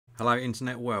Hello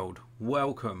internet world,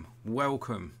 welcome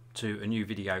to a new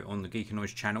video on the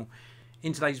Geekanoids channel.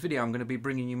 In today's video I'm going to be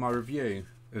bringing you my review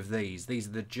of these. These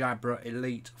are the Jabra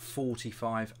Elite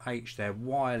 45H. They're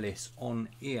wireless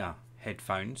on-ear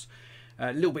headphones,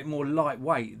 a little bit more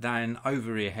lightweight than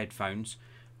over-ear headphones,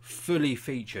 fully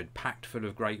featured, packed full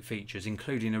of great features,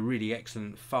 including a really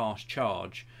excellent fast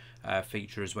charge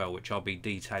feature as well, which I'll be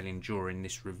detailing during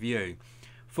this review.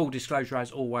 Full disclosure,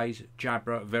 as always,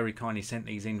 Jabra very kindly sent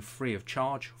these in free of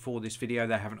charge for this video.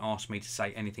 They haven't asked me to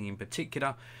say anything in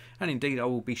particular, and indeed I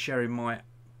will be sharing my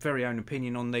very own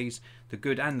opinion on these, the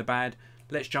good and the bad.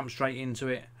 Let's jump straight into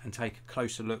it and take a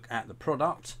closer look at the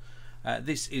product.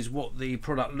 This is what the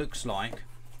product looks like.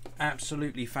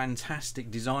 Absolutely fantastic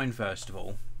design, first of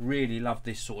all. Really love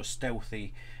this sort of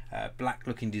stealthy black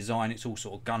looking design. It's all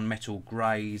sort of gunmetal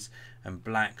greys and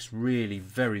blacks. Really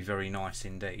very nice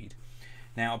indeed.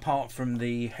 Now, apart from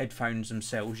the headphones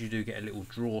themselves, you do get a little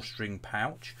drawstring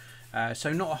pouch.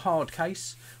 So not a hard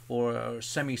case or a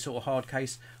semi sort of hard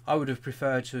case. I would have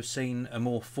preferred to have seen a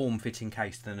more form-fitting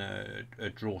case than a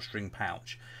drawstring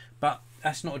pouch. But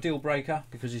that's not a deal breaker,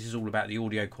 because this is all about the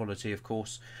audio quality, of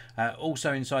course.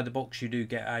 Also inside the box you do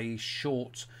get a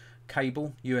short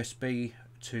cable, USB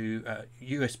A to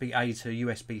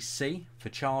USB-C for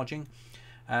charging.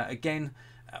 Again,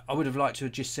 I would have liked to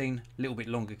have just seen a little bit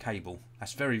longer cable.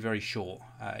 That's very short.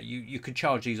 You could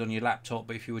charge these on your laptop,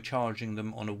 but if you were charging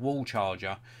them on a wall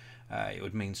charger, it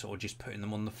would mean sort of just putting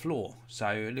them on the floor. So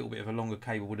a little bit of a longer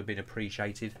cable would have been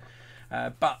appreciated.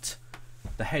 But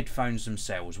the headphones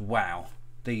themselves, wow,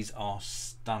 these are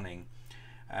stunning.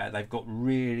 They've got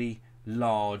really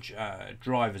large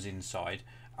drivers inside,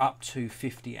 up to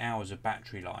 50 hours of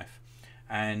battery life.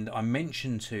 And I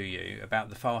mentioned to you about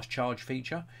the fast charge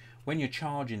feature. When you're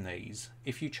charging these,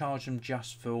 if you charge them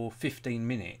just for 15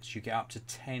 minutes, you get up to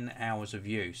 10 hours of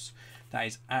use. That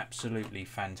is absolutely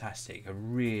fantastic. A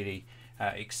really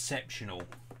exceptional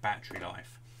battery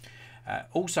life.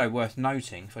 Also worth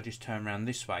noting, if I just turn around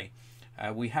this way,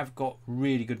 we have got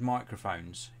really good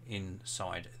microphones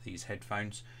inside these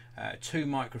headphones. 2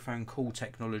 microphone call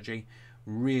technology,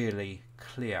 really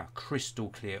clear, crystal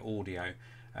clear audio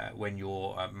when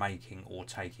you're making or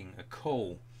taking a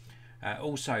call.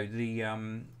 Also, the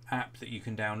app that you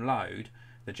can download,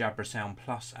 the Jabra Sound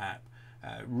Plus app,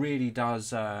 really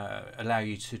does allow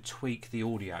you to tweak the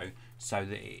audio so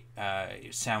that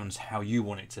it sounds how you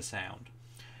want it to sound.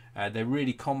 They're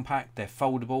really compact, they're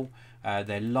foldable,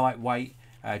 they're lightweight,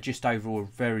 just overall a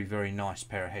very nice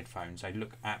pair of headphones. They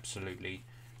look absolutely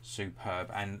superb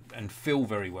and feel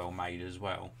very well made as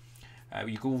well.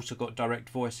 You've also got direct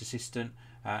voice assistant,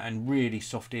 and really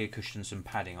soft ear cushions and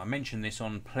padding. I mentioned this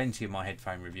on plenty of my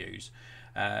headphone reviews.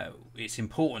 It's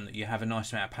important that you have a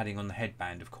nice amount of padding on the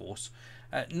headband, of course.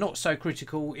 Not so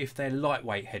critical if they're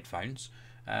lightweight headphones,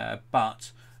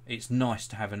 but it's nice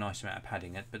to have a nice amount of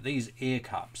padding. But these ear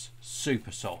cups,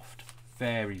 super soft,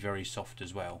 very soft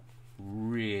as well.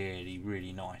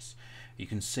 Really nice. You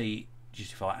can see,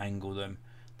 just if I angle them,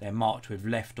 they're marked with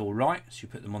left or right, so you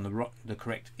put them on the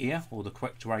correct ear, or the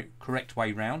correct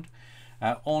way round.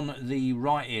 On the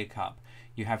right ear cup,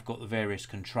 you have got the various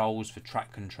controls for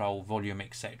track control, volume,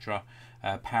 etc.,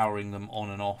 powering them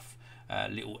on and off,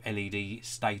 little LED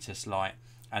status light,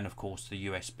 and of course the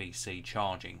USB-C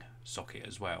charging socket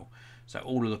as well. So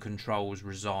all of the controls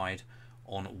reside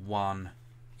on one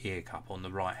ear cup, on the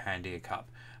right hand ear cup,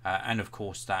 and of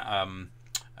course that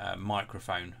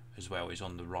microphone as well is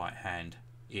on the right hand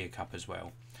ear cup as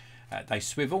well. They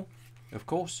swivel, of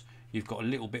course. You've got a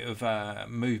little bit of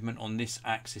movement on this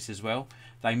axis as well.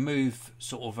 They move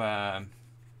sort of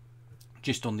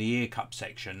just on the ear cup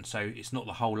section, so it's not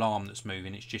the whole arm that's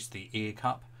moving, it's just the ear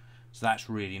cup. So that's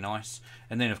really nice.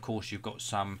 And then of course you've got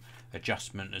some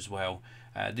adjustment as well.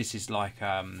 This is like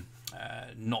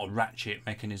not a ratchet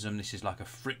mechanism, this is like a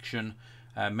friction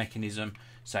mechanism,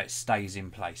 so it stays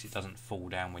in place, it doesn't fall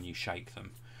down when you shake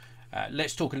them.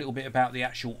 Let's talk a little bit about the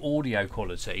actual audio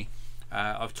quality.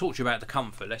 I've talked to you about the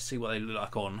comfort. Let's see what they look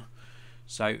like on.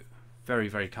 So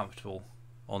very comfortable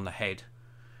on the head.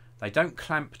 They don't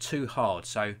clamp too hard,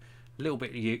 so a little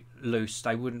bit loose.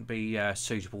 They wouldn't be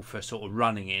suitable for sort of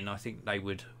running in. I think they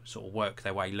would sort of work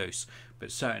their way loose,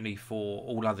 but certainly for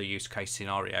all other use case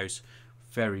scenarios,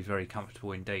 very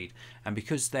comfortable indeed. And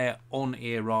because they're on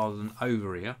ear rather than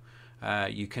over ear,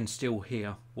 you can still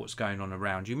hear what's going on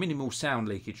around you. Minimal sound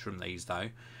leakage from these though,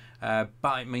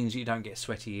 but it means you don't get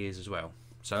sweaty ears as well,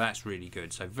 so that's really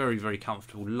good. So very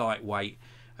comfortable, lightweight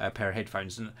pair of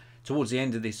headphones. And towards the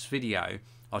end of this video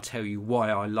I'll tell you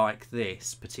why I like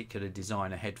this particular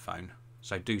designer headphone,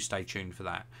 so do stay tuned for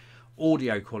that.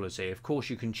 Audio quality, of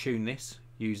course you can tune this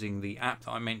using the app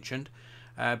that I mentioned,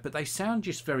 but they sound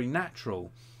just very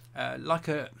natural, like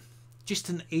just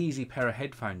an easy pair of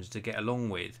headphones to get along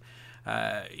with.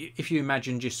 If you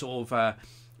imagine just sort of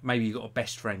maybe you've got a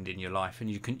best friend in your life and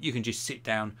you can just sit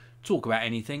down, talk about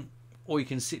anything, or you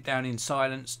can sit down in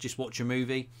silence, just watch a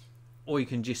movie, or you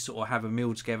can just sort of have a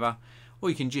meal together, or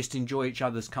you can just enjoy each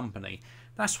other's company.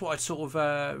 That's what I sort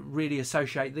of really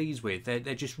associate these with.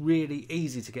 They're just really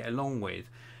easy to get along with.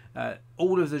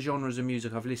 All of the genres of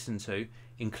music I've listened to,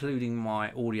 including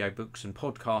my audiobooks and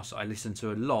podcasts I listen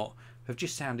to a lot, have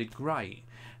just sounded great.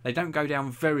 They don't go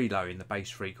down very low in the bass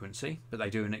frequency, but they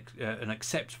do an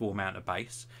acceptable amount of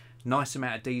bass. Nice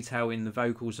amount of detail in the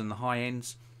vocals and the high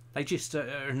ends. They just are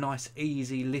a nice,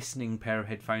 easy listening pair of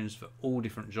headphones for all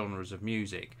different genres of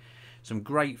music. Some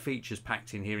great features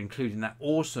packed in here, including that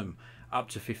awesome up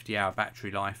to 50-hour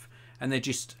battery life, and they're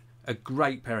just a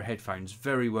great pair of headphones,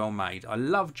 very well made. I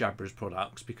love Jabra's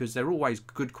products because they're always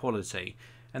good quality,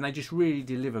 and they just really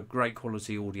deliver great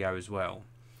quality audio as well.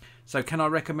 So can I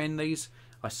recommend these?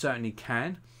 I certainly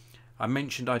can. I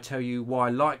mentioned I tell you why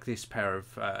I like this pair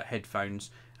of headphones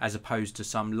as opposed to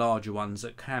some larger ones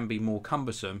that can be more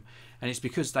cumbersome, and it's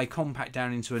because they compact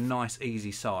down into a nice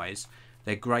easy size.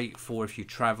 They're great for if you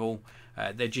travel.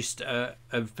 They're just a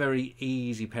very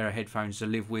easy pair of headphones to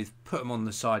live with. Put them on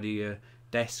the side of your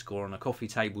desk or on a coffee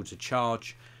table to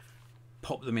charge.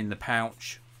 Pop them in the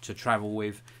pouch to travel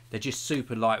with. They're just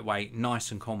super lightweight,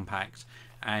 nice and compact,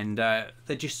 and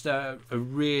they're just a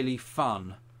really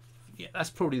fun, yeah, that's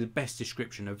probably the best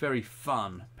description, a very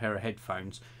fun pair of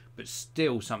headphones, but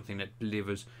still something that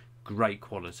delivers great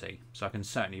quality. So I can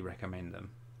certainly recommend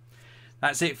them.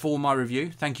 That's it for my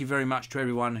review. Thank you very much to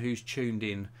everyone who's tuned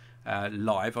in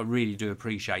live. I really do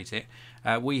appreciate it.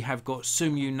 We have got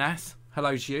Sumyu Nath.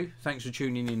 Hello to you. Thanks for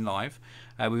tuning in live.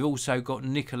 We've also got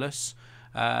Nicholas.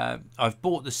 I've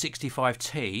bought the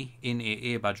 65T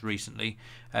in-ear earbuds recently,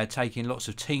 taking lots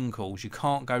of team calls. You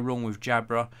can't go wrong with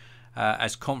Jabra,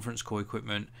 as conference call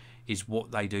equipment is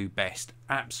what they do best.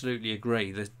 Absolutely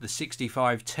agree. The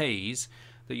 65Ts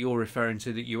that you're referring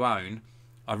to that you own,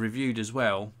 I've reviewed as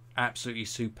well. Absolutely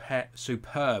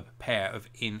superb pair of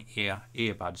in-ear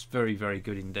earbuds. Very, very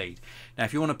good indeed. Now,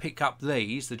 if you want to pick up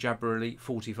these, the Jabra Elite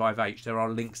 45H, there are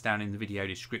links down in the video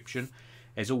description.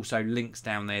 There's also links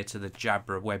down there to the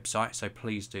Jabra website, so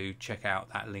please do check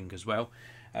out that link as well.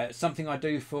 Something I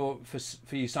do for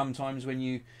you sometimes when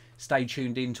you stay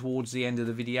tuned in towards the end of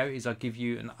the video is I give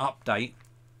you an update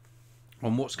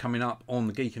on what's coming up on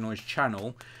the Geekanoids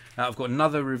channel. I've got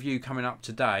another review coming up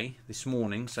today, this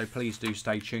morning, so please do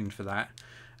stay tuned for that.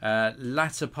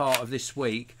 Latter part of this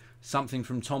week, something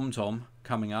from TomTom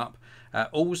coming up.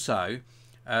 Also,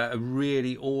 a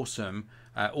really awesome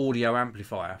audio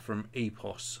amplifier from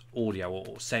Epos Audio,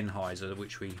 or Sennheiser,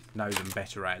 which we know them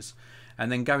better as.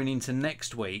 And then going into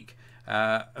next week,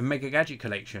 a Mega Gadget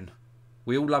collection.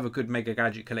 We all love a good Mega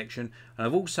Gadget collection. And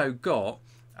I've also got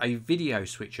a video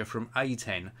switcher from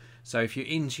A10. So if you're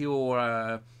into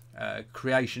your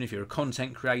creation, if you're a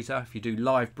content creator, if you do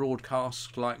live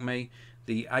broadcasts like me,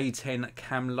 the A10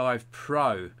 Cam Live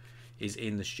Pro is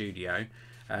in the studio.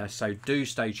 So do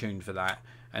stay tuned for that.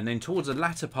 And then towards the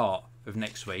latter part of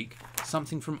next week,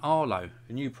 something from Arlo,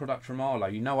 a new product from Arlo.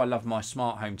 You know I love my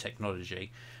smart home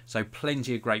technology, so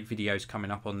plenty of great videos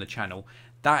coming up on the channel.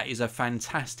 That is a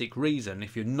fantastic reason,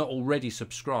 if you're not already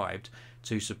subscribed,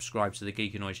 to subscribe to the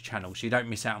Geekanoids channel so you don't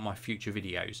miss out on my future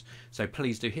videos. So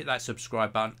please do hit that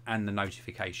subscribe button and the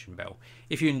notification bell.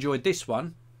 If you enjoyed this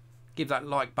one, give that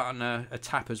like button a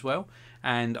tap as well,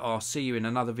 and I'll see you in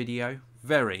another video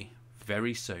very,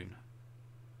 very soon.